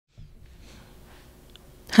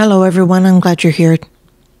Hello, everyone. I'm glad you're here.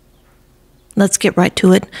 Let's get right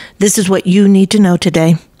to it. This is what you need to know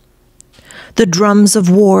today. The drums of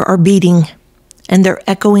war are beating, and they're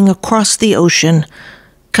echoing across the ocean,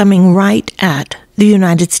 coming right at the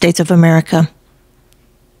United States of America.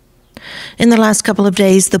 In the last couple of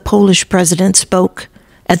days, the Polish president spoke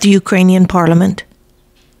at the Ukrainian parliament.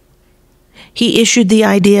 He issued the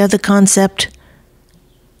idea, the concept,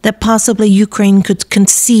 that possibly Ukraine could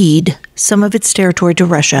concede some of its territory to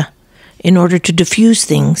Russia in order to defuse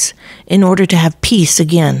things, in order to have peace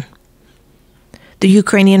again. The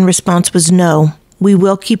Ukrainian response was no, we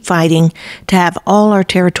will keep fighting to have all our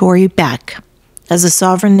territory back. As a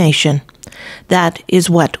sovereign nation, that is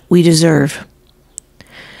what we deserve.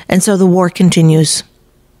 And so the war continues.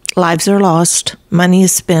 Lives are lost, money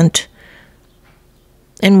is spent,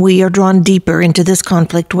 and we are drawn deeper into this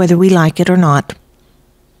conflict whether we like it or not.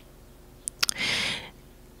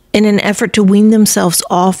 In an effort to wean themselves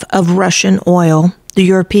off of Russian oil, the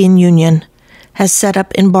European Union has set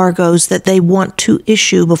up embargoes that they want to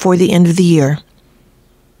issue before the end of the year.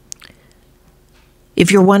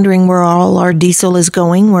 If you're wondering where all our diesel is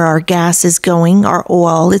going, where our gas is going, our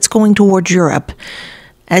oil, it's going towards Europe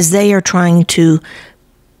as they are trying to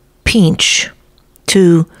pinch,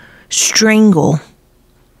 to strangle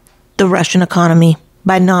the Russian economy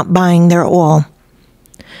by not buying their oil.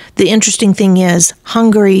 The interesting thing is,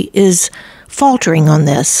 Hungary is faltering on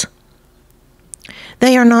this.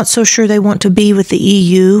 They are not so sure they want to be with the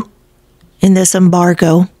EU in this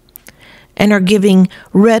embargo and are giving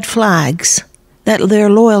red flags that their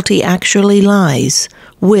loyalty actually lies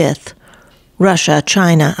with Russia,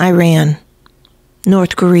 China, Iran,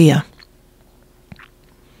 North Korea.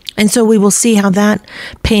 And so we will see how that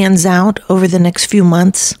pans out over the next few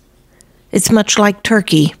months. It's much like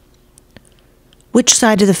Turkey. Which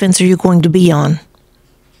side of the fence are you going to be on?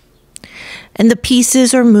 And the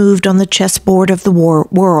pieces are moved on the chessboard of the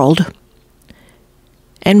world,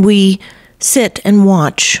 and we sit and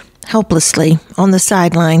watch helplessly on the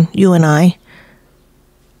sideline, you and I.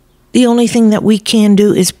 The only thing that we can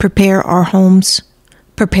do is prepare our homes,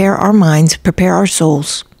 prepare our minds, prepare our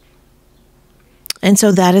souls. And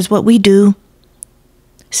so that is what we do.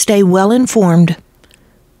 Stay well informed,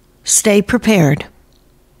 stay prepared,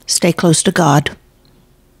 stay close to God.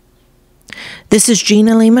 This is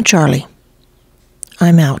Gina Lima Charlie.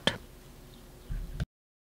 I'm out.